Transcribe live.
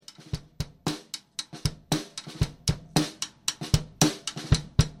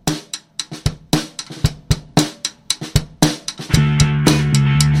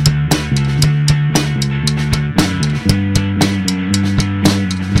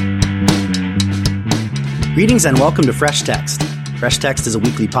Greetings and welcome to Fresh Text. Fresh Text is a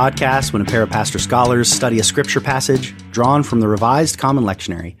weekly podcast when a pair of pastor scholars study a scripture passage drawn from the Revised Common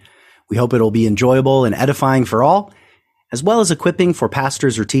Lectionary. We hope it'll be enjoyable and edifying for all, as well as equipping for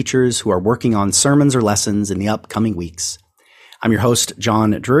pastors or teachers who are working on sermons or lessons in the upcoming weeks. I'm your host,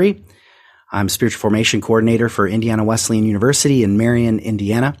 John Drury. I'm Spiritual Formation Coordinator for Indiana Wesleyan University in Marion,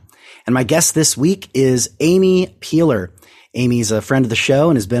 Indiana. And my guest this week is Amy Peeler. Amy's a friend of the show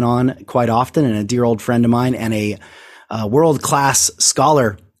and has been on quite often, and a dear old friend of mine and a world-class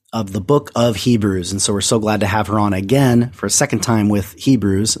scholar of the book of Hebrews. And so we're so glad to have her on again for a second time with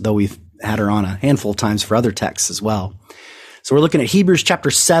Hebrews, though we've had her on a handful of times for other texts as well. So we're looking at Hebrews chapter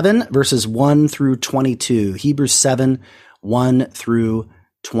 7, verses 1 through 22. Hebrews 7, 1 through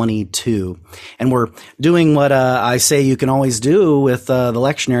 22. And we're doing what I say you can always do with the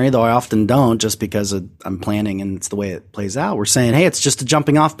lectionary, though I often don't, just because I'm planning and it's the way it plays out. We're saying, hey, it's just a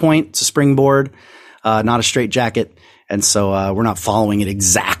jumping off point. It's a springboard, not a straight jacket. And so we're not following it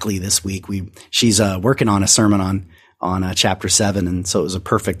exactly this week. She's working on a sermon on chapter 7, and so it was a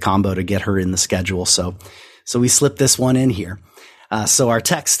perfect combo to get her in the schedule. So we slipped this one in here. So our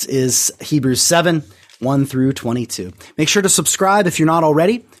text is Hebrews 7, 1 through 22. Make sure to subscribe if you're not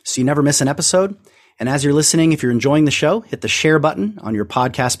already, so you never miss an episode. And as you're listening, if you're enjoying the show, hit the share button on your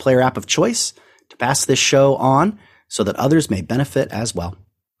podcast player app of choice to pass this show on so that others may benefit as well.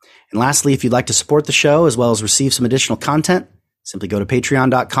 And lastly, if you'd like to support the show as well as receive some additional content, simply go to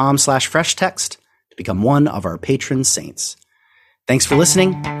patreon.com/freshtext to become one of our patron saints. Thanks for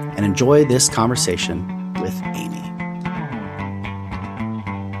listening and enjoy this conversation with Amy.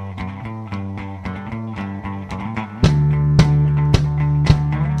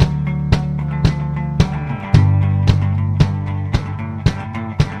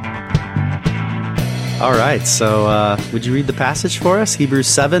 All right, so would you read the passage for us? Hebrews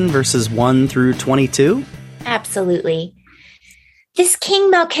 7, verses 1 through 22? Absolutely. This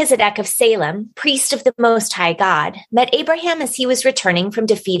King Melchizedek of Salem, priest of the Most High God, met Abraham as he was returning from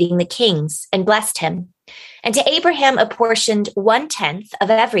defeating the kings and blessed him. And to Abraham apportioned 1/10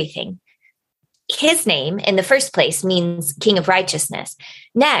 of everything. His name, in the first place, means King of Righteousness.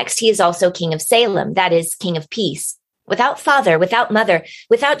 Next, he is also King of Salem, that is, King of Peace. Without father, without mother,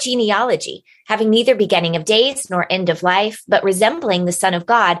 without genealogy, having neither beginning of days nor end of life, but resembling the Son of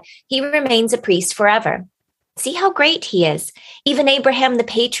God, he remains a priest forever. See how great he is. Even Abraham the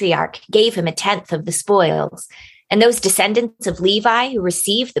patriarch gave him 1/10 of the spoils. And those descendants of Levi who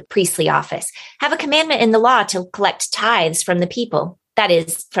receive the priestly office have a commandment in the law to collect tithes from the people, that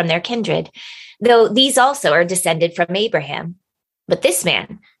is, from their kindred, though these also are descended from Abraham. But this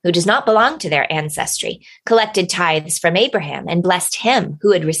man, who does not belong to their ancestry, collected tithes from Abraham and blessed him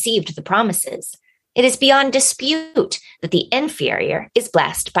who had received the promises. It is beyond dispute that the inferior is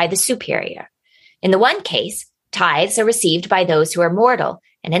blessed by the superior. In the one case, tithes are received by those who are mortal,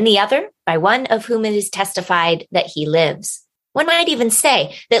 and in the other, by one of whom it is testified that he lives. One might even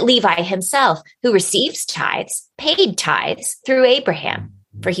say that Levi himself, who receives tithes, paid tithes through Abraham,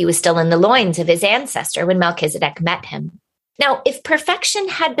 for he was still in the loins of his ancestor when Melchizedek met him. Now, if perfection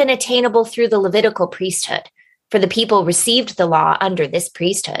had been attainable through the Levitical priesthood, for the people received the law under this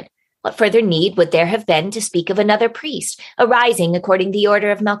priesthood, what further need would there have been to speak of another priest arising according to the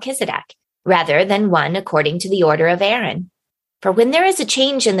order of Melchizedek, rather than one according to the order of Aaron? For when there is a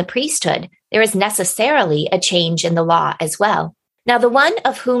change in the priesthood, there is necessarily a change in the law as well. Now, the one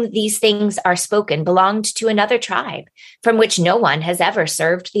of whom these things are spoken belonged to another tribe, from which no one has ever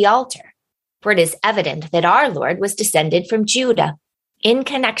served the altar. For it is evident that our Lord was descended from Judah. In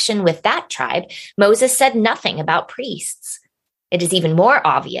connection with that tribe, Moses said nothing about priests. It is even more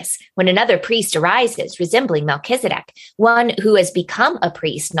obvious when another priest arises resembling Melchizedek, one who has become a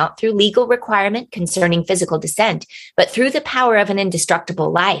priest not through legal requirement concerning physical descent, but through the power of an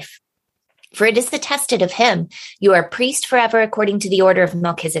indestructible life. For it is attested of him, you are a priest forever according to the order of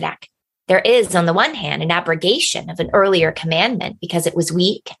Melchizedek. There is, on the one hand, an abrogation of an earlier commandment because it was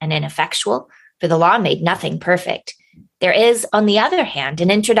weak and ineffectual, for the law made nothing perfect. There is, on the other hand, an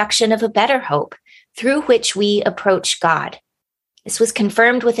introduction of a better hope through which we approach God. This was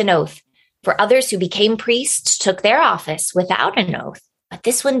confirmed with an oath, for others who became priests took their office without an oath, but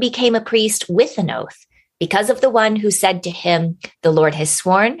this one became a priest with an oath, because of the one who said to him, "The Lord has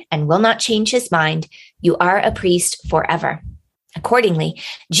sworn and will not change his mind, you are a priest forever." Accordingly,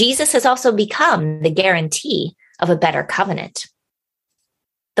 Jesus has also become the guarantee of a better covenant.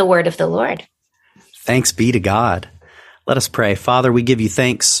 The word of the Lord. Thanks be to God. Let us pray. Father, we give you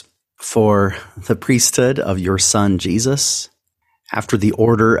thanks for the priesthood of your Son, Jesus, after the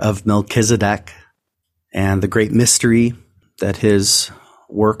order of Melchizedek, and the great mystery that his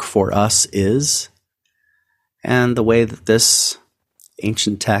work for us is. and the way that this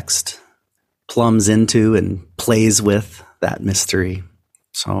ancient text plumbs into and plays with that mystery.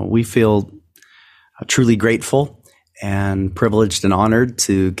 So we feel truly grateful and privileged and honored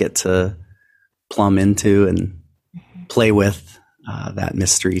to get to plumb into and play with that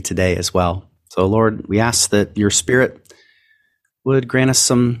mystery today as well. So Lord, we ask that your Spirit would grant us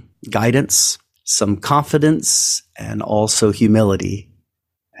some guidance, some confidence, and also humility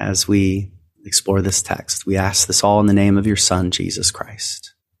as we explore this text. We ask this all in the name of your Son, Jesus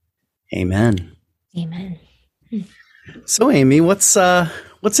Christ. Amen. Amen. So Amy, what's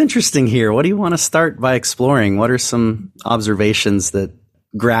interesting here? What do you want to start by exploring? What are some observations that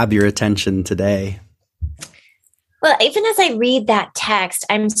grab your attention today? Well, even as I read that text,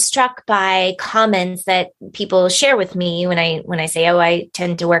 I'm struck by comments that people share with me when I say, I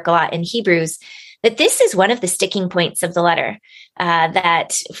tend to work a lot in Hebrews, that this is one of the sticking points of the letter,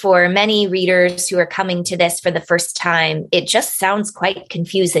 that for many readers who are coming to this for the first time, it just sounds quite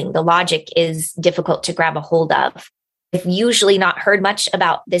confusing. The logic is difficult to grab a hold of. I've usually not heard much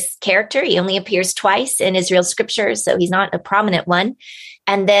about this character. He only appears twice in Israel's scriptures, so he's not a prominent one.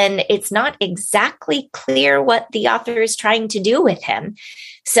 And then it's not exactly clear what the author is trying to do with him.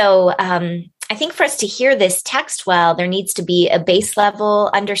 So I think for us to hear this text well, there needs to be a base level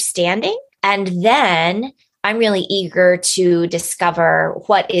understanding. And then I'm really eager to discover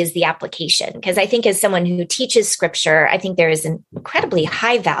what is the application. Because I think as someone who teaches scripture, I think there is an incredibly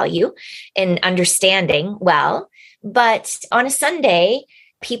high value in understanding well. But on a Sunday,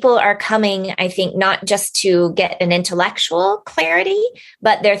 people are coming, I think, not just to get an intellectual clarity,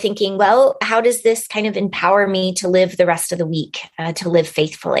 but they're thinking, well, how does this kind of empower me to live the rest of the week, to live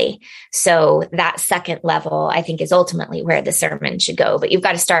faithfully? So that second level, I think, is ultimately where the sermon should go. But you've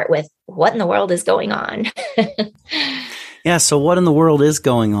got to start with what in the world is going on? Yeah. So what in the world is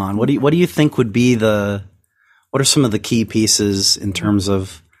going on? What do you think would be what are some of the key pieces in terms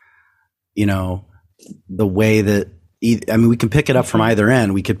of, the way that, we can pick it up from either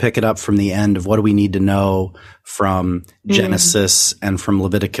end. We could pick it up from the end of what do we need to know from Genesis and from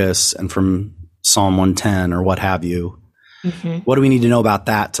Leviticus and from Psalm 110 or what have you. Mm-hmm. What do we need to know about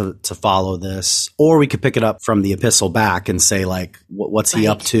that to follow this? Or we could pick it up from the epistle back and say, like, what's he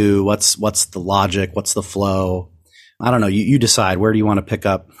up to? What's the logic? What's the flow? I don't know. You decide. Where do you want to pick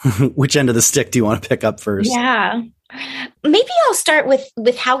up? Which end of the stick do you want to pick up first? Yeah. Maybe I'll start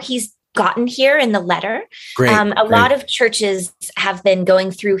with how he's gotten here in the letter. Great. A lot of churches have been going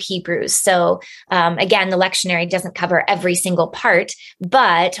through Hebrews. So again, the lectionary doesn't cover every single part,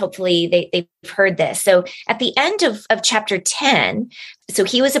 but hopefully they've heard this. So at the end of chapter 10, so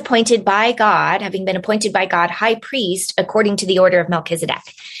he was appointed by God, having been appointed by God, high priest, according to the order of Melchizedek.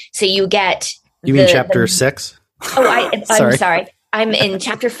 So you get... You mean chapter 6? Oh, I'm sorry. I'm in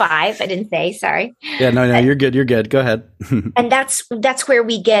chapter 5. I didn't say, sorry. Yeah, no, you're good. You're good. Go ahead. And that's where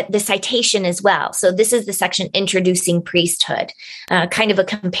we get the citation as well. So this is the section introducing priesthood, kind of a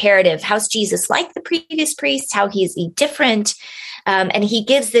comparative. How's Jesus like the previous priests? How is he different? And he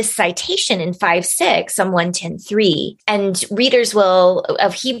gives this citation in 5:6, Psalm 110:3. And readers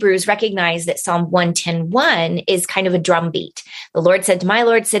of Hebrews recognize that Psalm 110:1 is kind of a drumbeat. The Lord said to my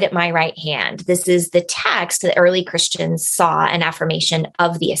Lord, sit at my right hand. This is the text that early Christians saw an affirmation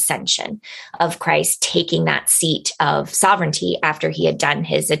of the ascension of Christ taking that seat of sovereignty after he had done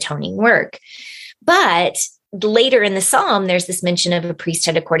his atoning work. But later in the psalm, there's this mention of a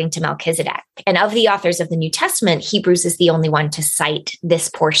priesthood according to Melchizedek. And of the authors of the New Testament, Hebrews is the only one to cite this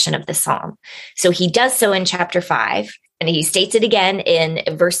portion of the psalm. So he does so in chapter 5, and he states it again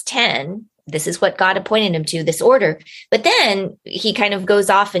in verse 10. This is what God appointed him to, this order. But then he kind of goes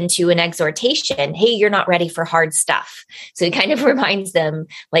off into an exhortation. Hey, you're not ready for hard stuff. So he kind of reminds them,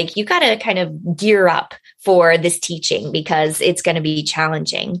 like, you got to kind of gear up for this teaching because it's going to be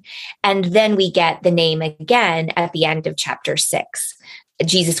challenging. And then we get the name again at the end of chapter 6.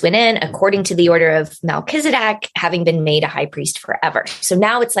 Jesus went in according to the order of Melchizedek, having been made a high priest forever. So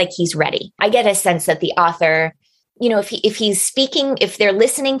now it's like he's ready. I get a sense that the author, if he's speaking, if they're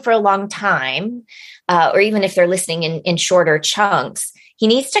listening for a long time, or even if they're listening in shorter chunks, he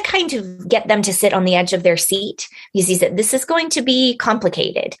needs to kind of get them to sit on the edge of their seat because he said this is going to be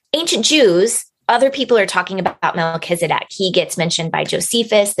complicated. Ancient Jews, other people are talking about Melchizedek. He gets mentioned by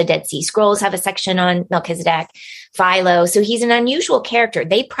Josephus. The Dead Sea Scrolls have a section on Melchizedek. Philo. So he's an unusual character.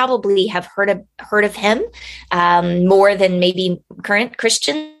 They probably have heard of him more than maybe current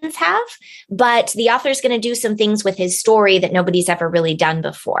Christians have. But the author is going to do some things with his story that nobody's ever really done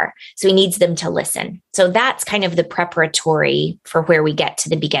before. So he needs them to listen. So that's kind of the preparatory for where we get to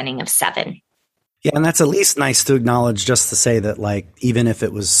the beginning of 7. Yeah, and that's at least nice to acknowledge, just to say that, like, even if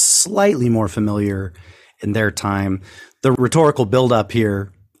it was slightly more familiar in their time. The rhetorical buildup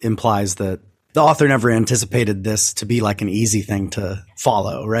here implies that the author never anticipated this to be like an easy thing to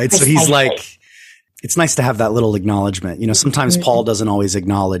follow, right? Precisely. So he's like, it's nice to have that little acknowledgement. You know, sometimes Paul doesn't always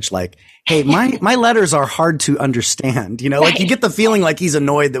acknowledge like, hey, my letters are hard to understand. You know, like you get the feeling like he's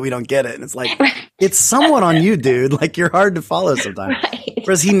annoyed that we don't get it. And it's like, it's somewhat on you, dude. Like you're hard to follow sometimes.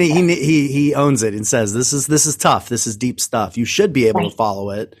 Whereas he owns it and says, this is tough. This is deep stuff. You should be able to follow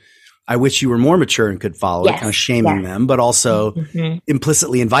it. I wish you were more mature and could follow it, kind of shaming them, but also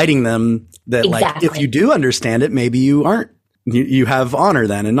implicitly inviting them that like, if you do understand it, maybe you aren't. You have honor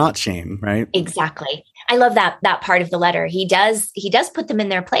then and not shame, right? Exactly. I love that part of the letter. He does put them in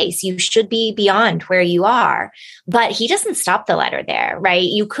their place. You should be beyond where you are, but he doesn't stop the letter there, right?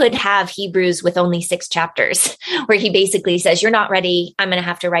 You could have Hebrews with only 6 chapters where he basically says, you're not ready. I'm going to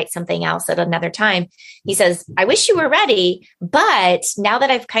have to write something else at another time. He says, I wish you were ready, but now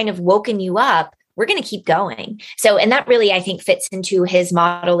that I've kind of woken you up, we're going to keep going. So, and that really, I think, fits into his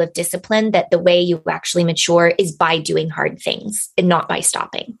model of discipline, that the way you actually mature is by doing hard things and not by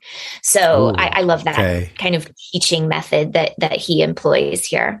stopping. So I love that kind of teaching method that he employs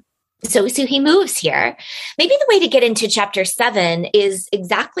here. So he moves here. Maybe the way to get into chapter 7 is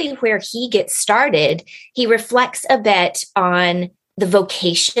exactly where he gets started. He reflects a bit on the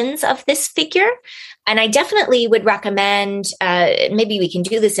vocations of this figure. And I definitely would recommend, maybe we can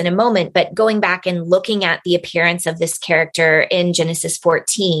do this in a moment, but going back and looking at the appearance of this character in Genesis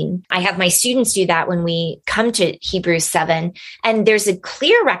 14. I have my students do that when we come to Hebrews 7. And there's a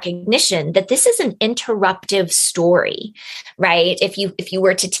clear recognition that this is an interruptive story, right? If you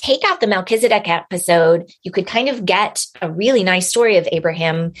were to take out the Melchizedek episode, you could kind of get a really nice story of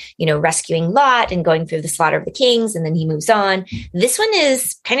Abraham, you know, rescuing Lot and going through the slaughter of the kings, and then he moves on. This one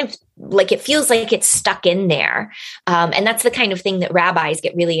is kind of like, it feels like it's stuck in there. And that's the kind of thing that rabbis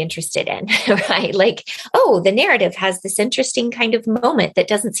get really interested in, right? Like, oh, the narrative has this interesting kind of moment that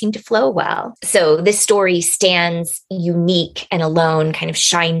doesn't seem to flow well. So this story stands unique and alone, kind of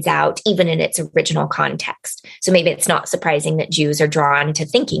shines out even in its original context. So maybe it's not surprising that Jews are drawn to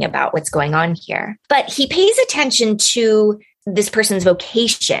thinking about what's going on here. But he pays attention to this person's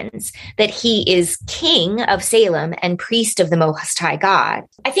vocations, that he is king of Salem and priest of the Most High God.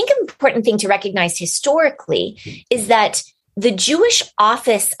 I think an important thing to recognize historically is that the Jewish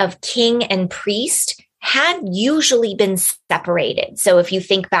office of king and priest had usually been separated. So if you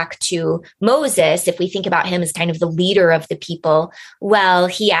think back to Moses, if we think about him as kind of the leader of the people, well,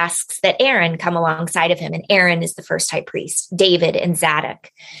 he asks that Aaron come alongside of him, and Aaron is the first high priest, David and Zadok.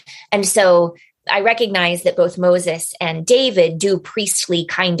 And so I recognize that both Moses and David do priestly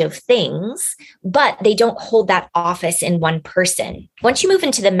kind of things, but they don't hold that office in one person. Once you move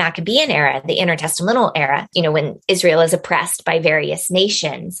into the Maccabean era, the intertestamental era, you know, when Israel is oppressed by various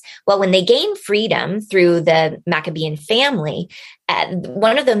nations, well, when they gain freedom through the Maccabean family,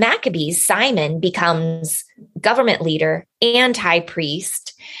 one of the Maccabees, Simon, becomes government leader and high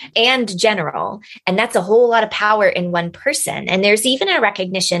priest and general. And that's a whole lot of power in one person. And there's even a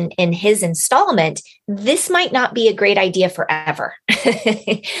recognition in his installment, this might not be a great idea forever.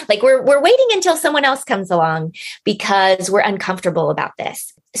 Like we're waiting until someone else comes along because we're uncomfortable about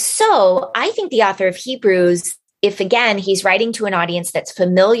this. So I think the author of Hebrews, if again, he's writing to an audience that's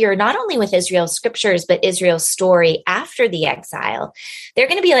familiar not only with Israel's scriptures, but Israel's story after the exile, they're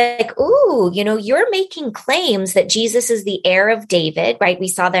going to be like, ooh, you know, you're making claims that Jesus is the heir of David, right? We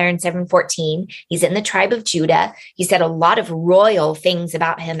saw there in 7:14. He's in the tribe of Judah. He said a lot of royal things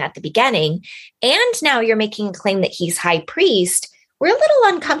about him at the beginning. And now you're making a claim that he's high priest. We're a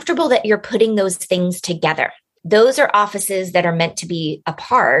little uncomfortable that you're putting those things together. Those are offices that are meant to be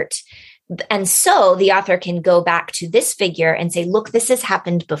apart. And so the author can go back to this figure and say, look, this has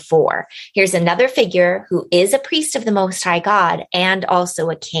happened before. Here's another figure who is a priest of the Most High God and also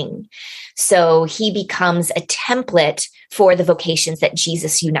a king. So he becomes a template for the vocations that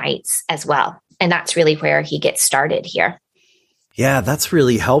Jesus unites as well. And that's really where he gets started here. Yeah, that's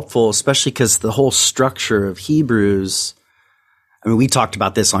really helpful, especially because the whole structure of Hebrews, I mean, we talked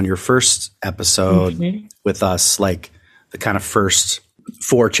about this on your first episode with us, like the kind of first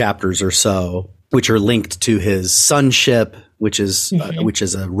 4 chapters or so, which are linked to his sonship, which is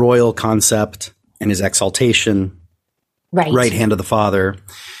a royal concept, and his exaltation, right hand of the Father.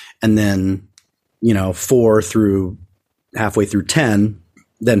 And then, 4 through halfway through 10,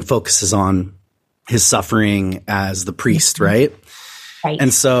 then focuses on his suffering as the priest, right?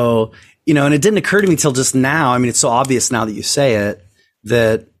 And so, and it didn't occur to me till just now. I mean, it's so obvious now that you say it,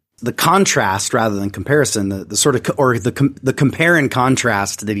 that the contrast rather than comparison, the sort of, or the compare and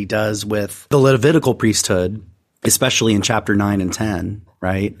contrast that he does with the Levitical priesthood, especially in chapter 9 and 10,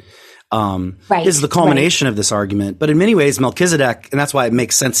 right? is the culmination of this argument. But in many ways, Melchizedek, and that's why it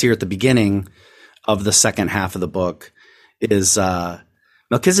makes sense here at the beginning of the second half of the book, is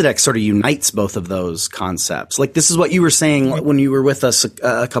Melchizedek sort of unites both of those concepts. Like, this is what you were saying when you were with us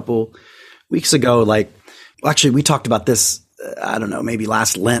a couple weeks ago. Like, actually, we talked about this, I don't know, maybe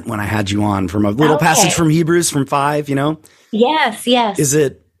last Lent when I had you on, from a little passage from Hebrews from 5, you know? Yes. Is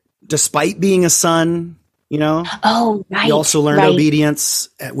it despite being a son, you know? Oh, right. He also learned obedience,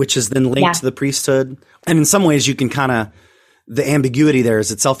 which is then linked to the priesthood. And in some ways you can the ambiguity there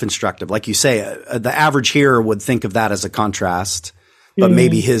is itself instructive. Like you say, the average hearer would think of that as a contrast, but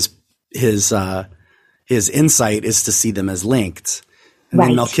maybe his insight is to see them as linked. And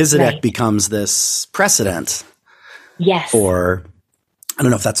then Melchizedek becomes this precedent. Yes. Or, I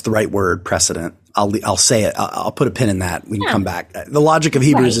don't know if that's the right word, precedent. I'll say it. I'll put a pin in that. We can come back. The logic of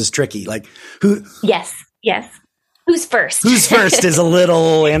Hebrews is tricky. Like, who? Yes. Who's first? Who's first is a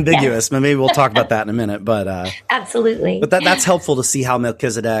little ambiguous, but maybe we'll talk about that in a minute. But absolutely. But that's helpful to see how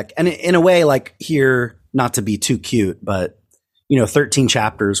Melchizedek, and in a way, like here, not to be too cute, but 13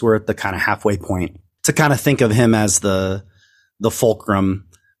 chapters, we're at the kind of halfway point to kind of think of him as the fulcrum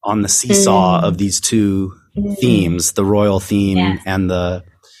on the seesaw of these two themes, the royal theme and the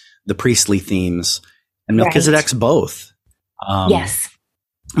priestly themes. And Melchizedek's both. Yes.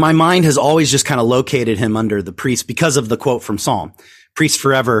 My mind has always just kind of located him under the priest because of the quote from Psalm, priest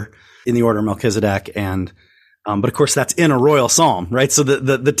forever in the order of Melchizedek. And, but of course that's in a royal psalm, right? So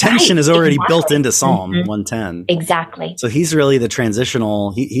the tension is already built into Psalm 110. Exactly. So he's really the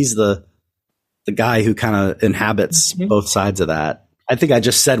transitional, he's the guy who kind of inhabits both sides of that. I think I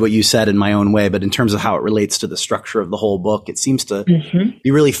just said what you said in my own way, but in terms of how it relates to the structure of the whole book, it seems to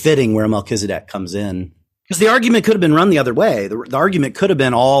be really fitting where Melchizedek comes in. Because the argument could have been run the other way. The argument could have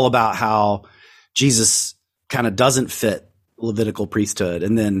been all about how Jesus kind of doesn't fit Levitical priesthood.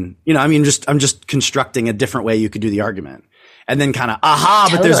 And then, I'm just constructing a different way you could do the argument. And then kind of,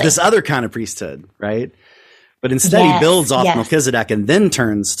 but there's this other kind of priesthood, right? But instead he builds off Melchizedek and then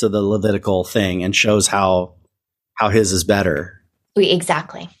turns to the Levitical thing and shows how his is better.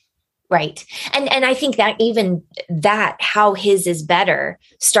 Exactly. Right. And I think that even that, how his is better,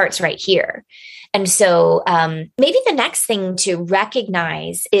 starts right here. And so maybe the next thing to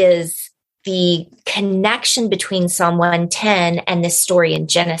recognize is the connection between Psalm 110 and this story in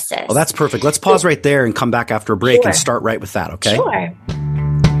Genesis. Oh, that's perfect. Let's pause right there and come back after a break and start right with that, okay? Sure.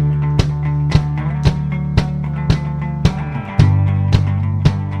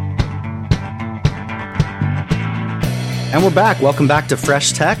 And we're back. Welcome back to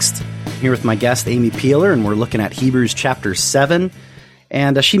Fresh Text. I'm here with my guest, Amy Peeler, and we're looking at Hebrews chapter 7.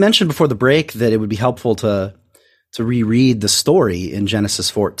 And she mentioned before the break that it would be helpful to reread the story in Genesis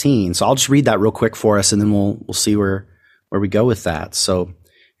 14. So I'll just read that real quick for us, and then we'll see where we go with that. So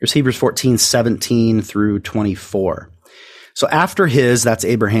here's Hebrews 14, 17 through 24. So after that's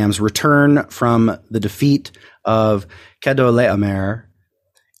Abraham's return from the defeat of Kedorlaomer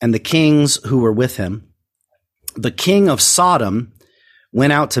and the kings who were with him, the king of Sodom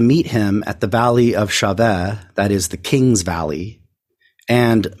went out to meet him at the valley of Shaveh, that is the king's valley,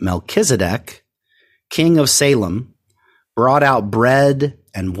 and Melchizedek, king of Salem, brought out bread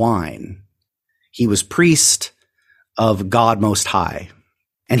and wine. He was priest of God Most High.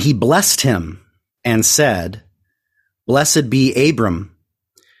 And he blessed him and said, "Blessed be Abram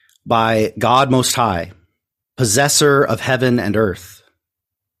by God Most High, possessor of heaven and earth.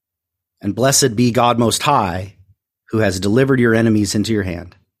 And blessed be God Most High, who has delivered your enemies into your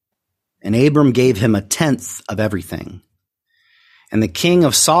hand." And Abram gave him 1/10 of everything. And the king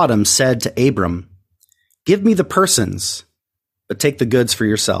of Sodom said to Abram, "Give me the persons, but take the goods for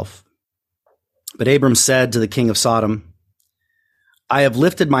yourself." But Abram said to the king of Sodom, "I have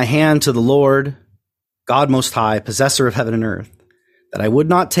lifted my hand to the Lord, God Most High, possessor of heaven and earth, that I would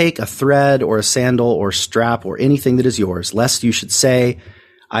not take a thread or a sandal or strap or anything that is yours, lest you should say,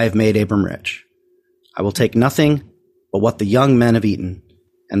 I have made Abram rich. I will take nothing but what the young men have eaten,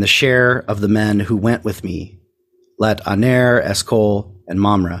 and the share of the men who went with me. Let Aner, Eshcol, and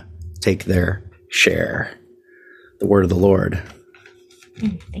Mamre take their share." The word of the Lord.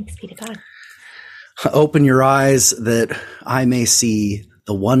 Thanks be to God. Open your eyes that I may see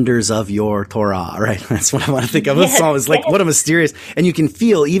the wonders of your Torah, right? That's what I want to think of. This song is like, what a mysterious, and you can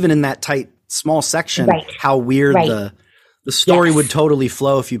feel even in that tight, small section, how weird the story would totally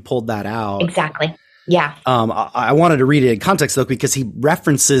flow if you pulled that out. Exactly. Yeah. I wanted to read it in context though, because he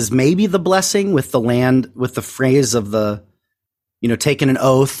references maybe the blessing with the land, with the phrase of the, taken an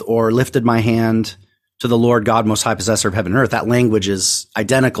oath or lifted my hand to the Lord God Most High, possessor of heaven and earth. That language is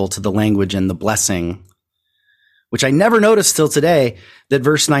identical to the language in the blessing which I never noticed till today, that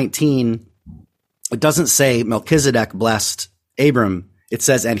verse 19, it doesn't say Melchizedek blessed Abram. It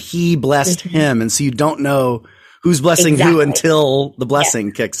says, and he blessed him. And so you don't know who's blessing who until the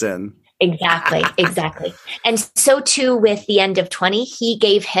blessing kicks in. Exactly. And so too with the end of 20, he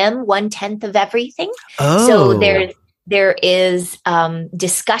gave him 1/10 of everything. Oh. So there is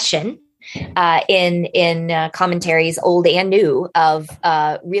discussion in commentaries, old and new, of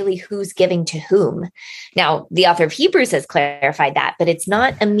really who's giving to whom. Now, the author of Hebrews has clarified that, but it's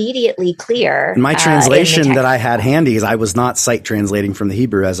not immediately clear. In my translation that I had handy, because I was not sight translating from the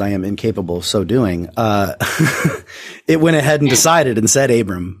Hebrew, as I am incapable of so doing, it went ahead and decided and said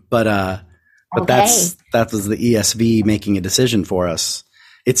Abram, but that was the ESV making a decision for us.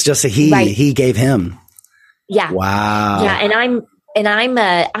 It's just he gave him. Yeah. Wow. Yeah.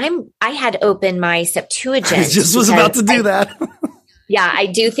 I had opened my Septuagint. I just was about to do that. Yeah. I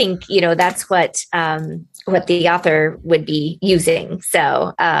do think, that's what the author would be using.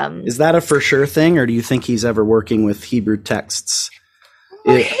 So, is that a for sure thing, or do you think he's ever working with Hebrew texts?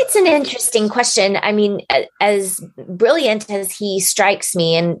 It's an interesting question. I mean, as brilliant as he strikes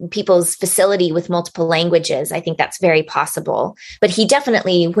me in people's facility with multiple languages, I think that's very possible. But he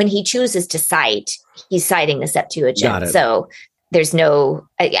definitely, when he chooses to cite, he's citing the Septuagint. So there's no,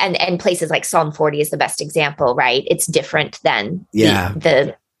 and places like Psalm 40 is the best example, right? It's different than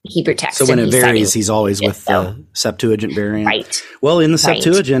the Hebrew text. So when it varies, he's always with the Septuagint variant. Right. Well, in the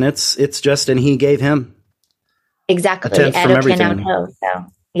Septuagint, it's just, and he gave him. Exactly. From everything. So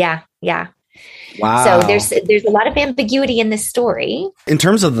yeah. Wow. So there's a lot of ambiguity in this story. In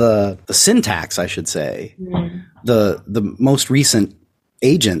terms of the syntax, I should say, the most recent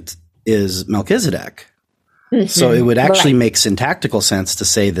agent is Melchizedek. Mm-hmm. So it would actually make syntactical sense to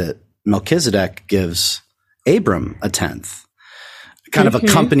say that Melchizedek gives Abram 1/10, kind of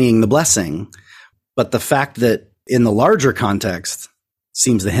accompanying the blessing. But the fact that in the larger context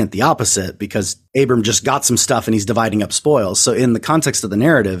seems to hint the opposite, because Abram just got some stuff and he's dividing up spoils. So in the context of the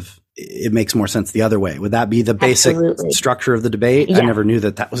narrative, it makes more sense the other way. Would that be the basic structure of the debate? Yeah. I never knew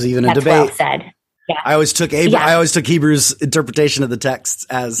that was even a debate. Well said. Yeah. I always took Hebrews interpretation of the texts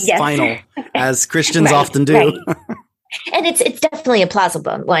as final, as Christians often do. Right. And it's definitely a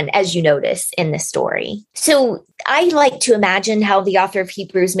plausible one, as you notice in this story. So I like to imagine how the author of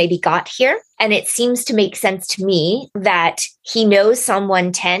Hebrews maybe got here. And it seems to make sense to me that he knows Psalm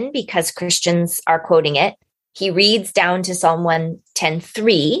 110 because Christians are quoting it. He reads down to Psalm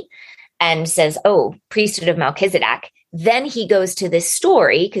 110:3 and says, oh, priesthood of Melchizedek. Then he goes to this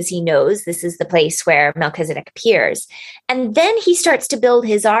story because he knows this is the place where Melchizedek appears. And then he starts to build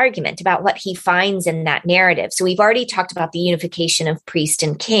his argument about what he finds in that narrative. So we've already talked about the unification of priest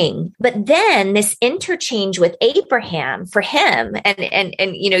and king, but then this interchange with Abraham for him, and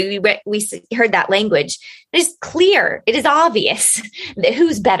we heard that language. It is clear, it is obvious that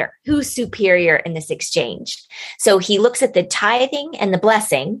who's better, who's superior in this exchange. So he looks at the tithing and the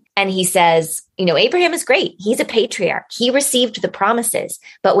blessing, and he says, Abraham is great. He's a patriarch. He received the promises.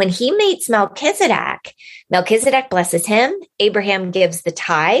 But when he meets Melchizedek, Melchizedek blesses him. Abraham gives the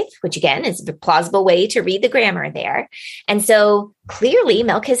tithe, which again is a plausible way to read the grammar there. And so clearly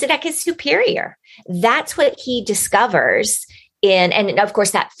Melchizedek is superior. That's what he discovers and of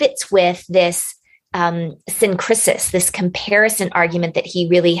course that fits with this synkrisis, this comparison argument that he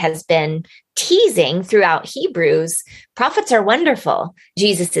really has been teasing throughout Hebrews. Prophets are wonderful.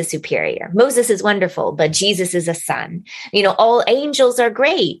 Jesus is superior. Moses is wonderful, but Jesus is a son. All angels are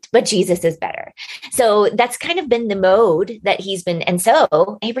great, but Jesus is better. So that's kind of been the mode that he's been. And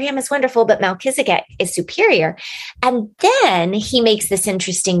so Abraham is wonderful, but Melchizedek is superior. And then he makes this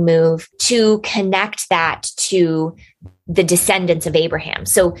interesting move to connect that to the descendants of Abraham.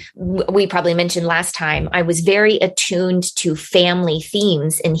 So we probably mentioned last time, I was very attuned to family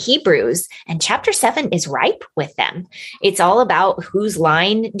themes in Hebrews, and chapter 7 is ripe with them. It's all about whose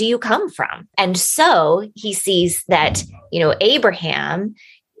line do you come from? And so he sees that, Abraham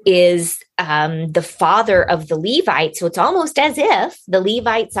is the father of the Levites. So it's almost as if the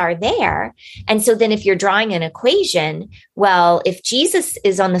Levites are there. And so then if you're drawing an equation, well, if Jesus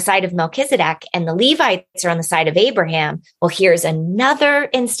is on the side of Melchizedek and the Levites are on the side of Abraham, well, here's another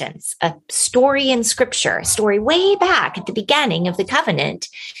instance, a story in scripture, a story way back at the beginning of the covenant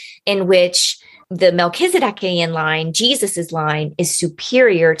in which the Melchizedekian line, Jesus's line, is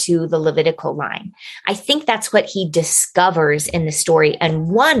superior to the Levitical line. I think that's what he discovers in the story and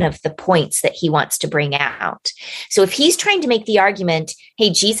one of the points that he wants to bring out. So if he's trying to make the argument,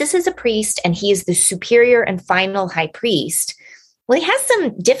 hey, Jesus is a priest and he is the superior and final high priest, well, he has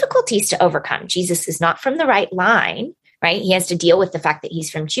some difficulties to overcome. Jesus is not from the right line. right? He has to deal with the fact that he's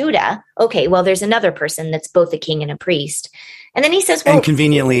from Judah. Okay, well, there's another person that's both a king and a priest. And then he says, well, and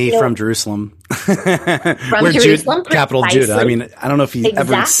conveniently from Jerusalem, from Jerusalem, capital of Judah. I mean, I don't know if he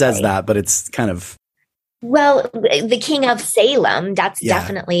ever says that, but it's kind of. Well, the king of Salem, that's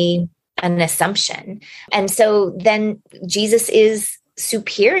definitely an assumption. And so then Jesus is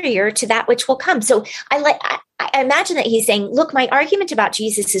superior to that which will come. So I imagine that he's saying, look, my argument about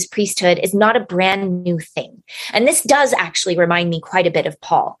Jesus's priesthood is not a brand new thing. And this does actually remind me quite a bit of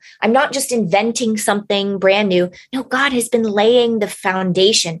Paul. I'm not just inventing something brand new. No, God has been laying the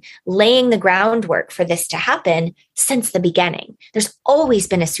foundation, laying the groundwork for this to happen since the beginning. There's always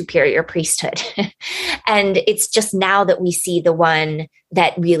been a superior priesthood. And it's just now that we see the one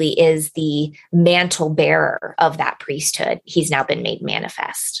that really is the mantle bearer of that priesthood. He's now been made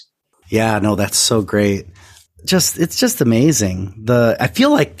manifest. Yeah, no, that's so great. It's just amazing. I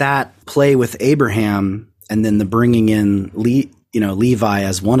feel like that play with Abraham and then the bringing in Levi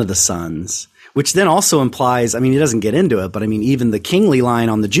as one of the sons, which then also implies, I mean, he doesn't get into it, but I mean, even the kingly line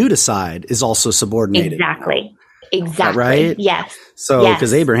on the Judah side is also subordinated. Exactly. Right? Yes. So,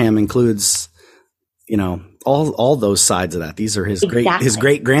 because Abraham includes, all those sides of that. These are his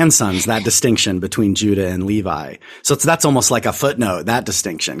great grandsons, that distinction between Judah and Levi. So that's almost like a footnote, that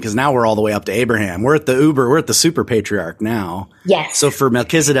distinction, because now we're all the way up to Abraham. We're at the super patriarch now. Yes. So for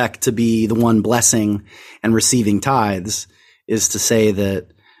Melchizedek to be the one blessing and receiving tithes is to say that,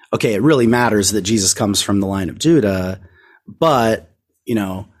 okay, it really matters that Jesus comes from the line of Judah, but,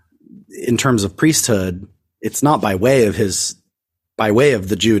 in terms of priesthood, it's not by way of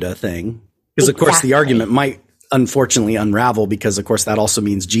the Judah thing. Because, of course, the argument might unfortunately unravel because, of course, that also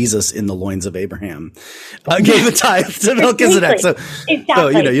means Jesus in the loins of Abraham gave a tithe to Melchizedek. So,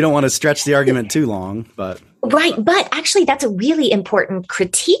 you don't want to stretch the argument too long. But right. But actually, that's a really important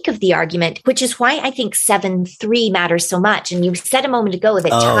critique of the argument, which is why I think 7:3 matters so much. And you said a moment ago that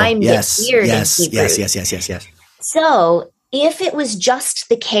time gets weird in Hebrew. Yes. So if it was just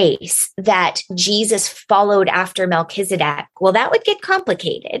the case that Jesus followed after Melchizedek, well, that would get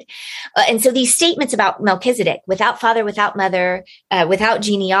complicated. And so these statements about Melchizedek, without father, without mother, without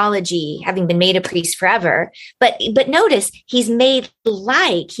genealogy, having been made a priest forever. But notice he is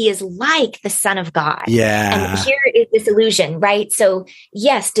like the Son of God. Yeah. And here is this illusion, right? So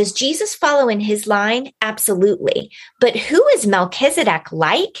yes, does Jesus follow in his line? Absolutely. But who is Melchizedek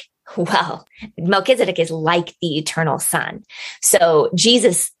like? Well, Melchizedek is like the eternal Son. So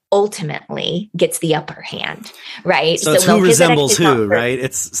Jesus ultimately gets the upper hand, right? So it's who resembles who, right?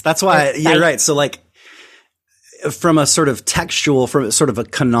 That's why you're right. So like from a sort of a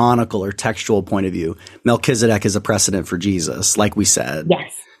canonical or textual point of view, Melchizedek is a precedent for Jesus, like we said.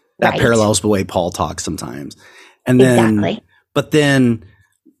 Yes. That parallels the way Paul talks sometimes. And then, but then,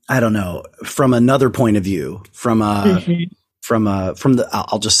 I don't know, from another point of view,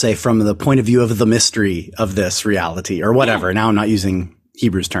 I'll just say from the point of view of the mystery of this reality or whatever. Yeah. Now I'm not using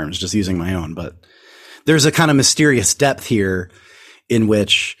Hebrews terms, just using my own, but there's a kind of mysterious depth here in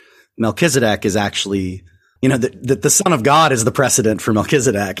which Melchizedek is actually, the Son of God is the precedent for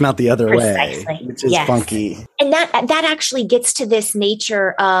Melchizedek, not the other way, which is funky. And that actually gets to this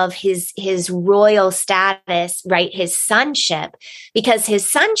nature of his royal status, right? His sonship, because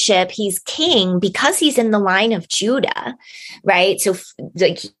his sonship, he's king because he's in the line of Judah, right? So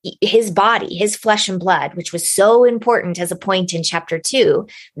his body, his flesh and blood, which was so important as a point in chapter 2,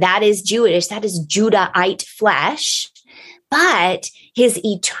 that is Jewish, that is Judahite flesh. But his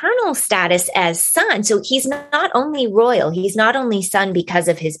eternal status as son, so he's not only royal, he's not only son because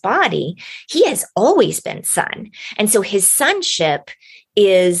of his body, he has always been son. And so his sonship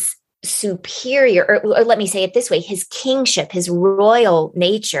is superior, or let me say it this way, his kingship, his royal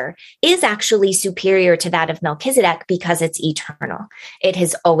nature is actually superior to that of Melchizedek because it's eternal. It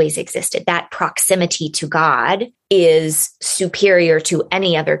has always existed. That proximity to God is superior to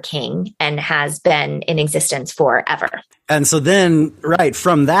any other king and has been in existence forever. And so then, right,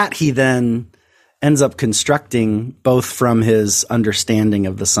 from that, he then ends up constructing both from his understanding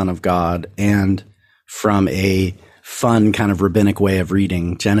of the Son of God and from a fun kind of rabbinic way of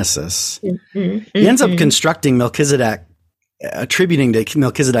reading Genesis. He ends up constructing Melchizedek, attributing to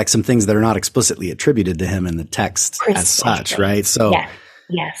Melchizedek some things that are not explicitly attributed to him in the text as such, right? So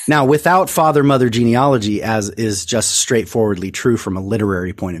yes. Now, without father-mother genealogy, as is just straightforwardly true from a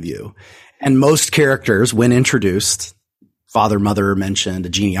literary point of view, and most characters, when introduced, father-mother mentioned, a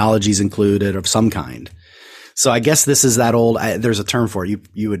genealogy is included of some kind. So I guess this is that old, there's a term for it.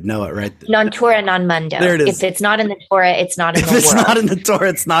 You would know it, right? Non Torah, non mundo. There it is. If it's not in the Torah, it's not in the world. If it's not in the Torah,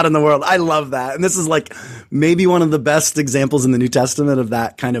 it's not in the world. I love that. And this is like maybe one of the best examples in the New Testament of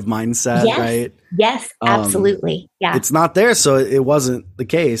that kind of mindset, yes. right? Yes, absolutely. Yeah. It's not there, so it wasn't the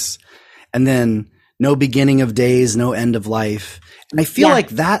case. And then no beginning of days, no end of life. And I feel like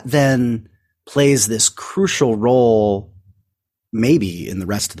that then plays this crucial role maybe in the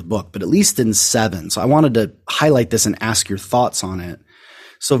rest of the book, but at least in 7. So I wanted to highlight this and ask your thoughts on it.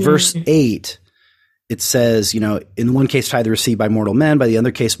 So verse 8, it says, in one case tithe received by mortal men, by the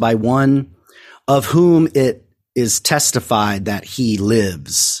other case by one of whom it is testified that he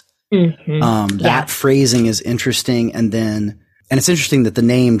lives. That phrasing is interesting. And it's interesting that the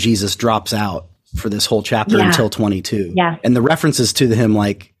name Jesus drops out for this whole chapter until 22. Yeah. And the references to him,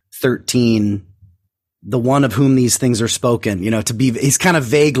 like 13, the one of whom these things are spoken, he's kind of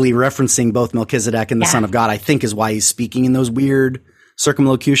vaguely referencing both Melchizedek and the Son of God, I think is why he's speaking in those weird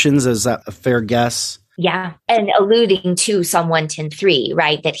circumlocutions. Is that a fair guess? Yeah. And alluding to Psalm 110:3,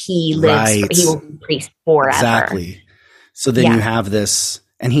 right? That he lives, he will be priest forever. Exactly. So then you have this,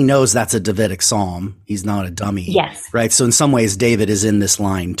 and he knows that's a Davidic psalm. He's not a dummy. Yes. Right. So in some ways, David is in this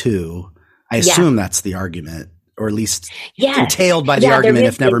line too. I assume that's the argument, or at least entailed by the argument,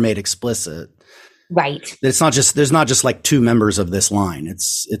 if never made explicit. Right. It's not just, there's not just like two members of this line.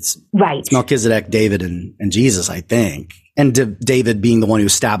 It's Melchizedek, David, and Jesus, I think. And David being the one who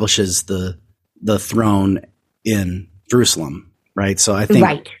establishes the throne in Jerusalem. Right. So I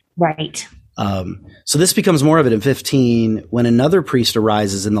think. Right. So this becomes more of it in 15 when another priest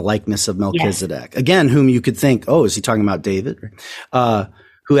arises in the likeness of Melchizedek. Again, whom you could think, is he talking about David?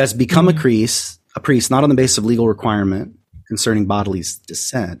 Who has become a priest not on the basis of legal requirement concerning bodily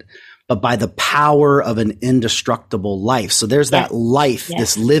descent, but by the power of an indestructible life. So there's that life,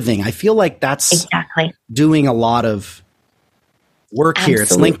 this living. I feel like that's doing a lot of work here.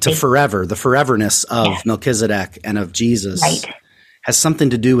 It's linked to forever, the foreverness of Melchizedek and of Jesus has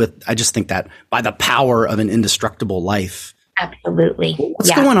something to do with, I just think that by the power of an indestructible life. Absolutely.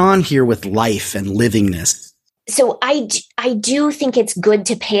 What's going on here with life and livingness? So I do think it's good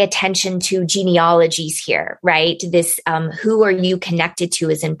to pay attention to genealogies here, right? This, who are you connected to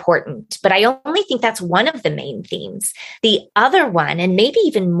is important, but I only think that's one of the main themes. The other one, and maybe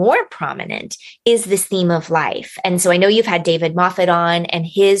even more prominent, is this theme of life. And so I know you've had David Moffat on, and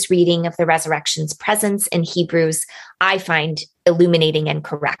his reading of the resurrection's presence in Hebrews, I find illuminating and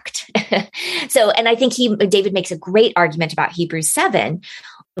correct. And I think David makes a great argument about Hebrews 7.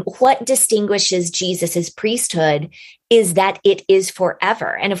 What distinguishes Jesus's priesthood is that it is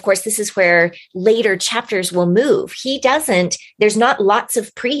forever. And of course, this is where later chapters will move. There's not lots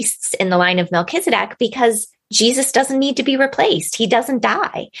of priests in the line of Melchizedek because Jesus doesn't need to be replaced. He doesn't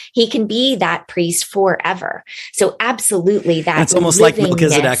die. He can be that priest forever. So absolutely it's almost like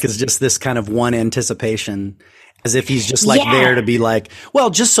Melchizedek is just this kind of one anticipation, as if he's just there to be like, well,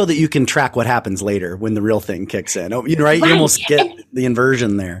 just so that you can track what happens later when the real thing kicks in. Right? You almost get the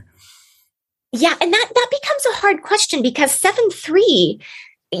inversion there. Yeah. And that becomes a hard question because 7:3,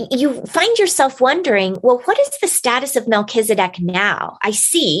 you find yourself wondering, well, what is the status of Melchizedek now? I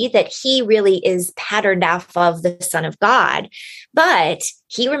see that he really is patterned off of the Son of God, but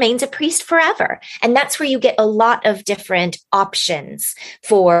he remains a priest forever. And that's where you get a lot of different options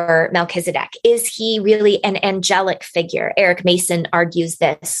for Melchizedek. Is he really an angelic figure? Eric Mason argues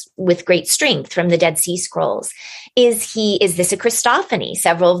this with great strength from the Dead Sea Scrolls. Is this a Christophany?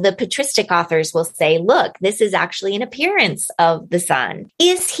 Several of the patristic authors will say, look, this is actually an appearance of the Son.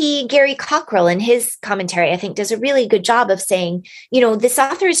 Is he, Gary Cockrell in his commentary, I think does a really good job of saying, this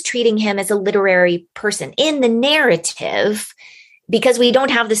author is treating him as a literary person in the narrative. Because we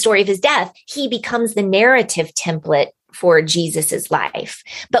don't have the story of his death, he becomes the narrative template for Jesus's life.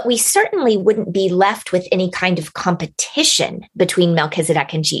 But we certainly wouldn't be left with any kind of competition between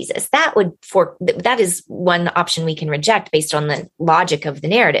Melchizedek and Jesus. That is one option we can reject based on the logic of the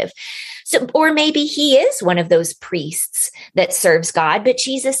narrative. So, or maybe he is one of those priests that serves God, but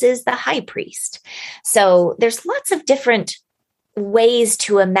Jesus is the high priest. So there's lots of different ways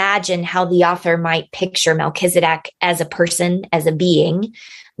to imagine how the author might picture Melchizedek as a person, as a being,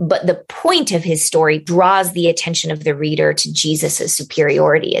 but the point of his story draws the attention of the reader to Jesus'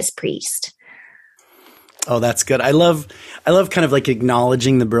 superiority as priest. Oh, that's good. I love kind of like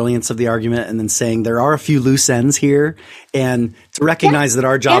acknowledging the brilliance of the argument and then saying there are a few loose ends here, and to recognize that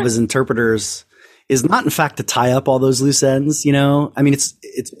our job as interpreters is not in fact to tie up all those loose ends. I mean, it's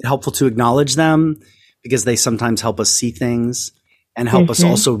helpful to acknowledge them because they sometimes help us see things and help us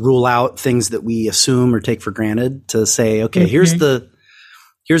also rule out things that we assume or take for granted, to say, okay, here's the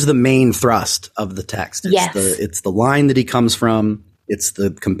here's the main thrust of the text. It's the line that he comes from. It's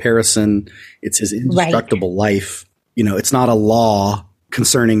the comparison. It's his indestructible life. It's not a law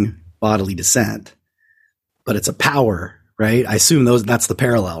concerning bodily descent, but it's a power, right? I assume that's the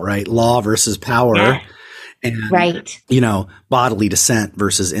parallel, right? Law versus power, and bodily descent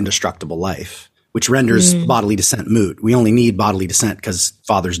versus indestructible life, which renders bodily descent moot. We only need bodily descent because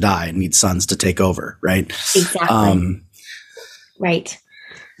fathers die and need sons to take over, right? Exactly. Right.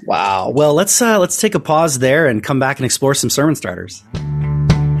 Wow. Well, let's take a pause there and come back and explore some sermon starters.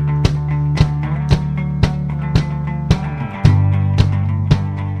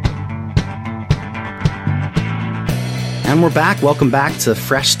 And we're back. Welcome back to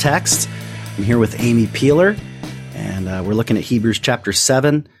Fresh Text. I'm here with Amy Peeler, and we're looking at Hebrews chapter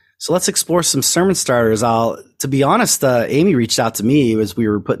 7. So let's explore some sermon starters. To be honest, Amy reached out to me as we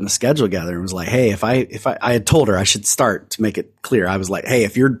were putting the schedule together and was like, hey, if I had told her I should start to make it clear. I was like, hey,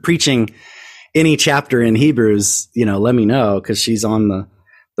 if you're preaching any chapter in Hebrews, let me know, because she's on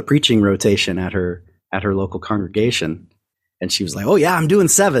the preaching rotation at her local congregation. And she was like, oh yeah, I'm doing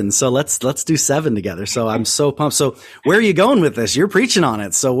 7. So let's do 7 together. So I'm so pumped. So where are you going with this? You're preaching on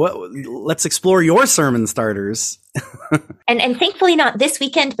it. So let's explore your sermon starters. And thankfully not this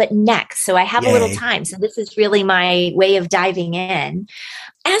weekend, but next. So I have a little time. So this is really my way of diving in.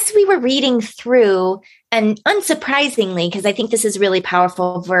 As we were reading through, and unsurprisingly, because I think this is a really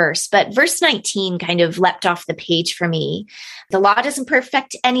powerful verse, but verse 19 kind of leapt off the page for me. The law doesn't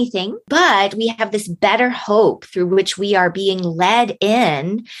perfect anything, but we have this better hope through which we are being led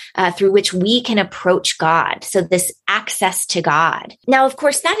in, through which we can approach God. So this access to God. Now, of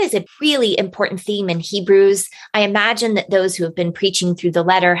course, that is a really important theme in Hebrews. I imagine that those who have been preaching through the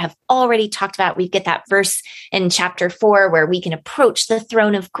letter have already talked about, we get that verse in chapter 4 where we can approach the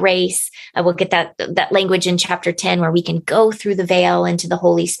throne of grace. We'll get that language in chapter 10 where we can go through the veil into the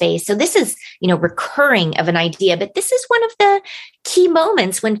holy space. So this is, recurring of an idea, but this is one of the key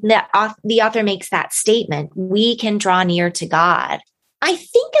moments when the author makes that statement. We can draw near to God. I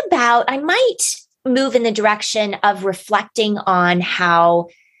might move in the direction of reflecting on how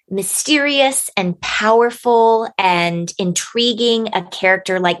mysterious and powerful and intriguing a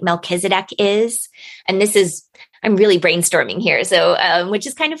character like Melchizedek is. And I'm really brainstorming here, so which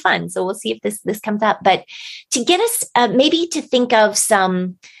is kind of fun. So we'll see if this comes up. But to get us maybe to think of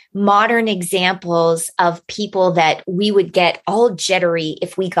some modern examples of people that we would get all jittery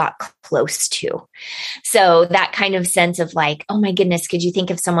if we got close to. So that kind of sense of like, oh my goodness, could you think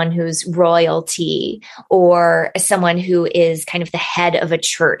of someone who's royalty or someone who is kind of the head of a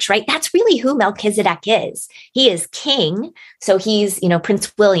church, right? That's really who Melchizedek is. He is king. So he's,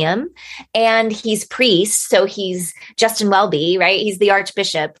 Prince William, and he's priest. So he's Justin Welby, right? He's the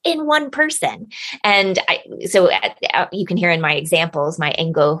archbishop in one person. And you can hear in my examples, my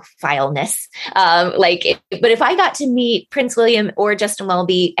Anglophileness, but if I got to meet Prince William or Justin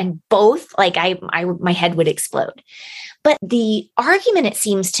Welby and both, my head would explode. But the argument, it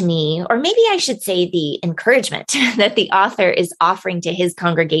seems to me, or maybe I should say the encouragement that the author is offering to his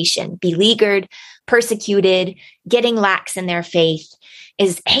congregation, beleaguered, persecuted, getting lax in their faith,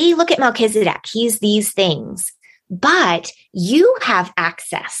 is, hey, look at Melchizedek. He's these things, but you have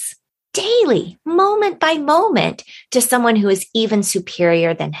access daily, moment by moment, to someone who is even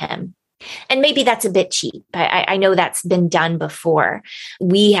superior than him. And maybe that's a bit cheap. I know that's been done before.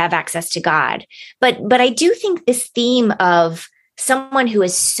 We have access to God. But I do think this theme of someone who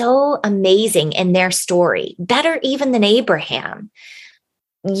is so amazing in their story, better even than Abraham,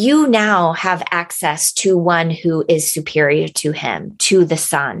 you now have access to one who is superior to him, to the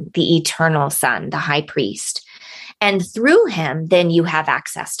Son, the eternal Son, the high priest. And through him, then you have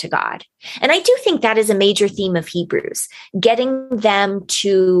access to God. And I do think that is a major theme of Hebrews, getting them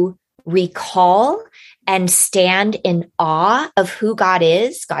to recall and stand in awe of who God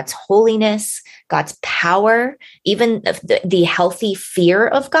is, God's holiness, God's power, even the healthy fear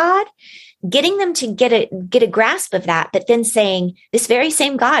of God, getting them to get a grasp of that, but then saying, this very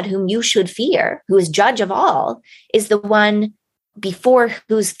same God whom you should fear, who is judge of all, is the one before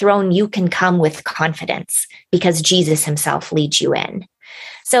whose throne you can come with confidence because Jesus himself leads you in.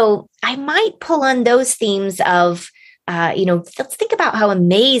 So I might pull on those themes of, let's think about how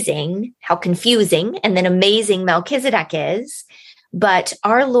amazing, how confusing, and then amazing Melchizedek is. But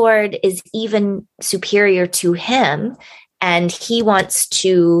our Lord is even superior to him, and he wants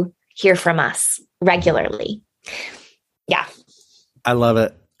to hear from us regularly. Yeah. I love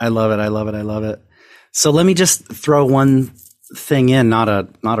it. I love it. I love it. I love it. So let me just throw one thing in, not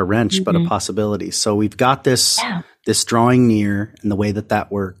a wrench, but a possibility. So we've got this drawing near and the way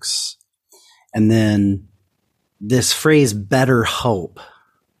that works. And then this phrase, better hope.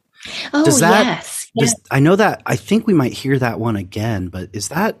 Oh, Does that, yes. I know that, I think we might hear that one again, but is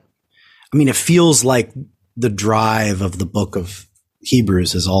that, I mean, it feels like the drive of the book of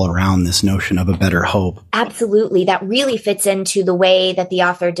Hebrews is all around this notion of a better hope. Absolutely. That really fits into the way that the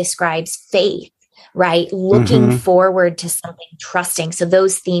author describes faith, right? Looking forward to something, trusting. So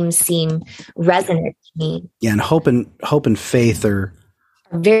those themes seem resonant to me. Yeah. And hope and faith are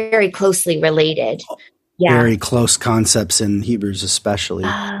very closely related. Yeah. Very close concepts in Hebrews, especially.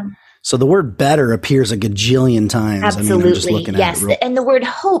 So the word better appears a gajillion times. Absolutely. I mean, I'm just looking yes. at it And the word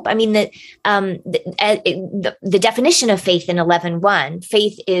hope, I mean, the definition of faith in 11:1,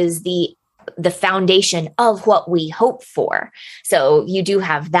 faith is the foundation of what we hope for. So you do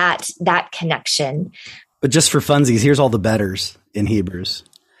have that connection. But just for funsies, here's all the betters in Hebrews.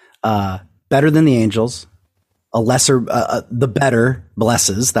 Better than the angels, a lesser, the better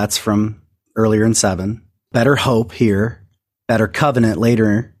blesses. That's from earlier in 7. Better hope here, better covenant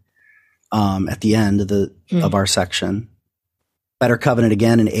later. At the end of our section, better covenant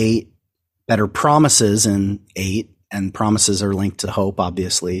again in 8, better promises in 8, and promises are linked to hope,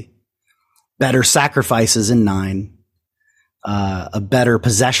 obviously. Better sacrifices in 9, a better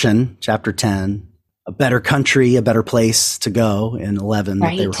possession, chapter 10, a better country, a better place to go in 11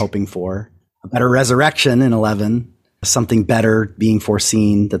 that they were hoping for, a better resurrection in 11, something better being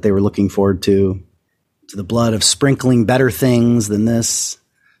foreseen that they were looking forward to the blood of sprinkling better things than this.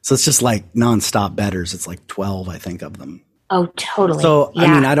 So it's just like nonstop betters. It's like 12, I think, of them. Oh, totally. So, yeah.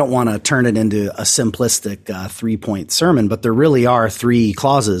 I mean, I don't want to turn it into a simplistic 3-point sermon, but there really are 3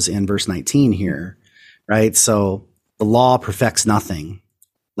 clauses in verse 19 here, right? So the law perfects nothing.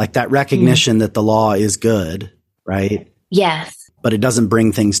 Like that recognition that the law is good, right? Yes. But it doesn't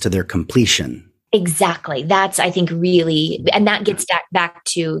bring things to their completion. Exactly. That's, I think, really, and that gets back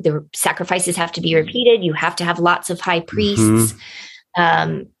to the sacrifices have to be repeated. You have to have lots of high priests.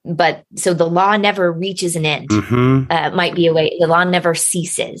 But so the law never reaches an end. Might be a way, the law never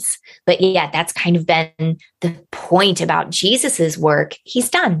ceases. But yeah, that's kind of been the point about Jesus's work. He's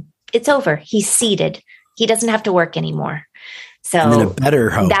done. It's over. He's seated. He doesn't have to work anymore. So and then a better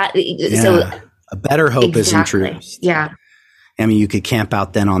hope. A better hope is introduced. Yeah. I mean, you could camp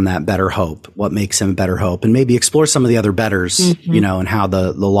out then on that better hope. What makes him a better hope? And maybe explore some of the other betters, and how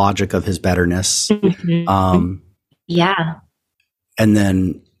the logic of his betterness. Yeah. And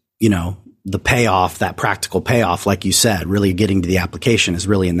then, the payoff, that practical payoff, like you said, really getting to the application is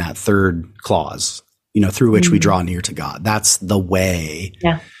really in that 3rd clause, through which we draw near to God. That's the way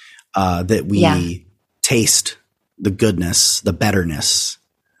that we taste the goodness, the betterness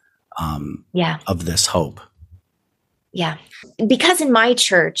of this hope. Yeah. Because in my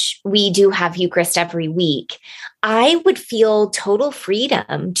church, we do have Eucharist every week. I would feel total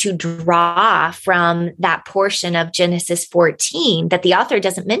freedom to draw from that portion of Genesis 14 that the author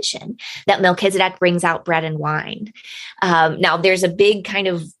doesn't mention, that Melchizedek brings out bread and wine. Now, there's a big kind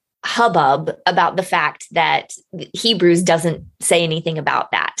of hubbub about the fact that Hebrews doesn't say anything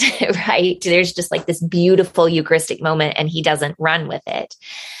about that, right? There's just like this beautiful Eucharistic moment and he doesn't run with it.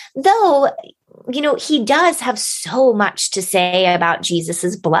 Though, he does have so much to say about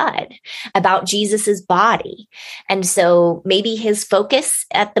Jesus's blood, about Jesus's body. And so maybe his focus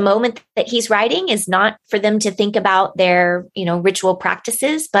at the moment that he's writing is not for them to think about their, ritual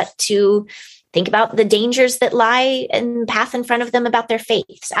practices, but to think about the dangers that lie in the path in front of them about their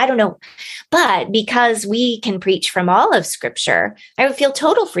faiths. I don't know. But because we can preach from all of Scripture, I would feel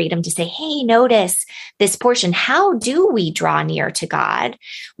total freedom to say, hey, notice this portion. How do we draw near to God?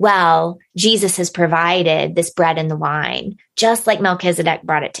 Well, Jesus has provided this bread and the wine. Just like Melchizedek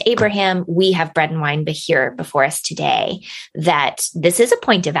brought it to Abraham, we have bread and wine here before us today, that this is a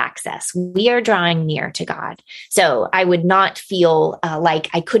point of access. We are drawing near to God. So I would not feel like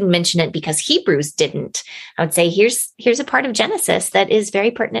I couldn't mention it because Hebrews didn't. I would say, here's a part of Genesis that is very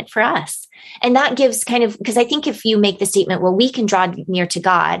pertinent for us. And that gives kind of, because I think if you make the statement, well, we can draw near to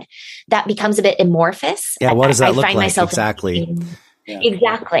God, that becomes a bit amorphous. Yeah, what does that look like?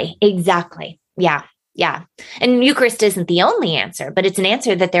 Exactly. Yeah. And Eucharist isn't the only answer, but it's an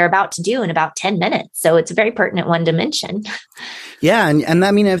answer that they're about to do in about 10 minutes. So it's a very pertinent one to mention. Yeah. And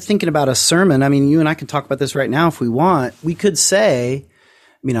I mean, I'm thinking about a sermon. I mean, you and I can talk about this right now if we want. We could say,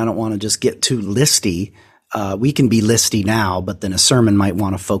 I don't want to just get too listy. We can be listy now, but then a sermon might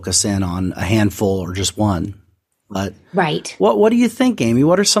want to focus in on a handful or just one. But right. What do you think, Amy?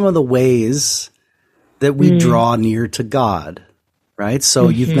 What are some of the ways that we draw near to God? Right. So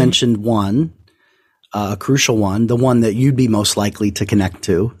you've mentioned one. A crucial one, the one that you'd be most likely to connect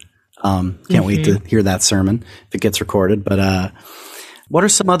to. Can't wait to hear that sermon if it gets recorded. But what are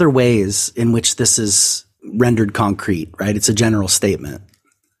some other ways in which this is rendered concrete, right? It's a general statement.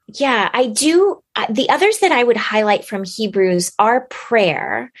 Yeah, I do. The others that I would highlight from Hebrews are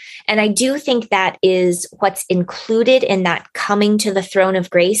prayer. And I do think that is what's included in that coming to the throne of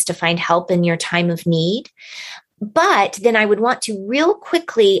grace to find help in your time of need. But then I would want to real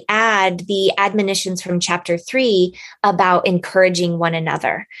quickly add the admonitions from chapter 3 about encouraging one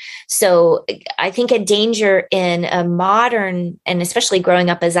another. So I think a danger in a modern, and especially growing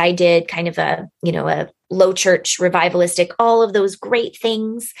up as I did, kind of a low church, revivalistic, all of those great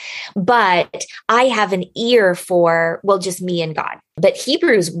things. But I have an ear for, well, just me and God. But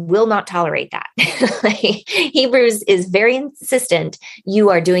Hebrews will not tolerate that. Hebrews is very insistent. You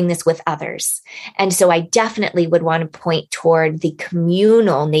are doing this with others. And so I definitely would want to point toward the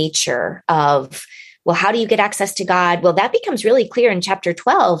communal nature of, well, how do you get access to God? Well, that becomes really clear in chapter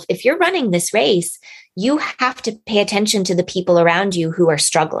 12. If you're running this race, you have to pay attention to the people around you who are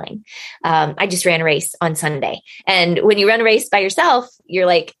struggling. I just ran a race on Sunday. And when you run a race by yourself, you're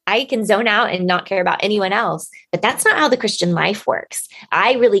like, I can zone out and not care about anyone else. But that's not how the Christian life works.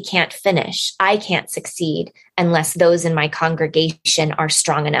 I really can't finish. I can't succeed unless those in my congregation are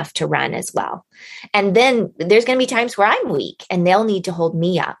strong enough to run as well. And then there's going to be times where I'm weak and they'll need to hold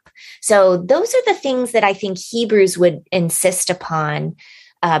me up. So those are the things that I think Hebrews would insist upon.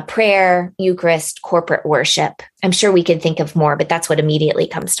 Prayer, Eucharist, corporate worship. I'm sure we could think of more, but that's what immediately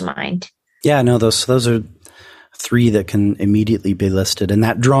comes to mind. Yeah, no, those are three that can immediately be listed. And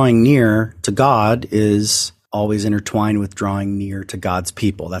that drawing near to God is always intertwined with drawing near to God's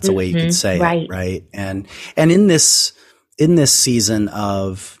people. That's a way you could say it, right? And in this season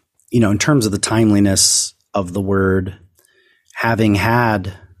of, in terms of the timeliness of the word, having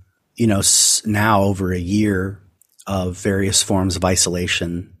had, now over a year of various forms of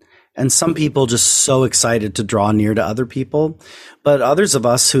isolation. And some people just so excited to draw near to other people, but others of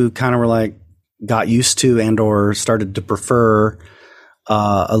us who kind of were like, got used to and or started to prefer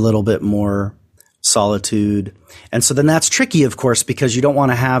a little bit more solitude. And so then that's tricky, of course, because you don't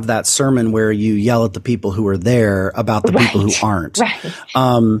want to have that sermon where you yell at the people who are there about the people who aren't. Right.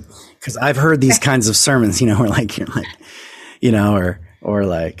 Because I've heard these kinds of sermons, where you're like, or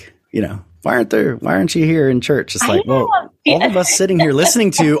like, why aren't you here in church? It's like, well, all of us sitting here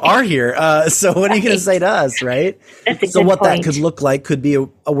listening to you are here. So what are you going to say to us, right? So what that could look like could be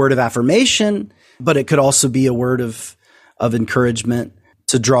a word of affirmation, but it could also be a word of encouragement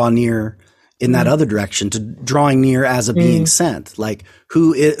to draw near in that other direction, to drawing near as a being sent. Like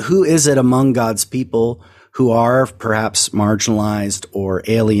who is it among God's people who are perhaps marginalized or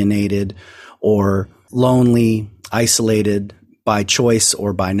alienated or lonely, isolated, by choice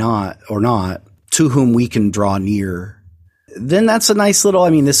or by not, to whom we can draw near, then that's a nice little,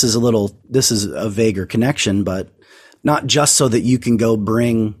 this is a vaguer connection, but not just so that you can go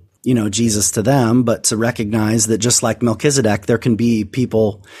bring, Jesus to them, but to recognize that just like Melchizedek, there can be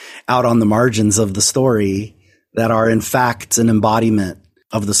people out on the margins of the story that are in fact an embodiment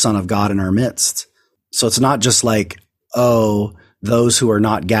of the Son of God in our midst. So it's not just like, oh, those who are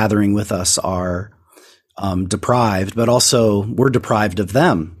not gathering with us are deprived, but also we're deprived of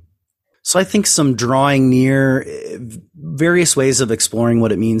them. So I think some drawing near, various ways of exploring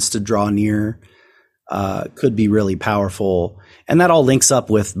what it means to draw near could be really powerful. And that all links up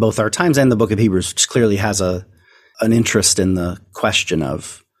with both our times and the book of Hebrews, which clearly has an interest in the question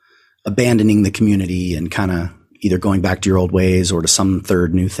of abandoning the community and kind of either going back to your old ways or to some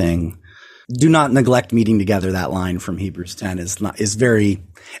third new thing. Do not neglect meeting together. That line from Hebrews 10 is very,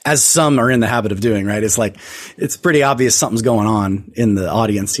 as some are in the habit of doing, right? It's like, it's pretty obvious something's going on in the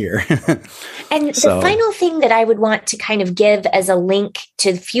audience here. And the final thing that I would want to kind of give as a link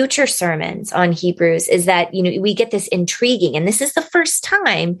to future sermons on Hebrews is that, we get this intriguing, and this is the first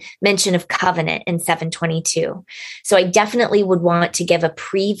time mention of covenant in 722. So I definitely would want to give a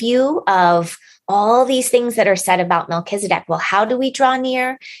preview of all these things that are said about Melchizedek. Well, how do we draw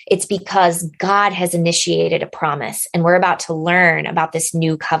near? It's because God has initiated a promise, and we're about to learn about this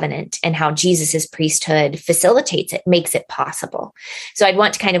new covenant and how Jesus's priesthood facilitates it, makes it possible. So I'd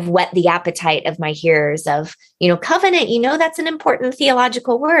want to kind of whet the appetite of my hearers of, covenant, that's an important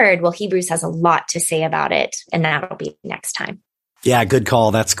theological word. Well, Hebrews has a lot to say about it, and that'll be next time. Yeah, good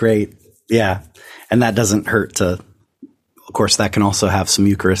call. That's great. Yeah. And that doesn't hurt to, of course, that can also have some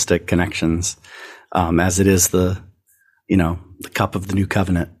Eucharistic connections. As it is the cup of the new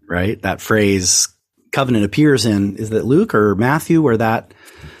covenant, right? That phrase covenant appears in, is it Luke or Matthew where that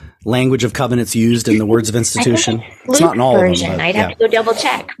language of covenant's used in the words of institution? It's not in all version. Of them. I'd have to go double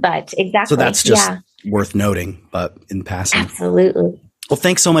check, but exactly. So that's just worth noting, but in passing. Absolutely. Well,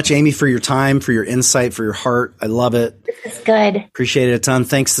 thanks so much, Amy, for your time, for your insight, for your heart. I love it. This is good. Appreciate it a ton.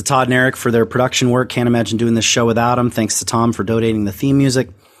 Thanks to Todd and Eric for their production work. Can't imagine doing this show without them. Thanks to Tom for donating the theme music.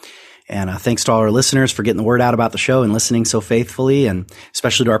 And thanks to all our listeners for getting the word out about the show and listening so faithfully, and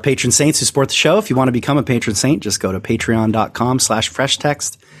especially to our patron saints who support the show. If you want to become a patron saint, just go to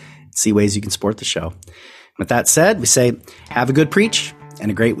patreon.com/freshtext and see ways you can support the show. With that said, we say have a good preach and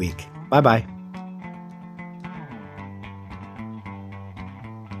a great week. Bye-bye.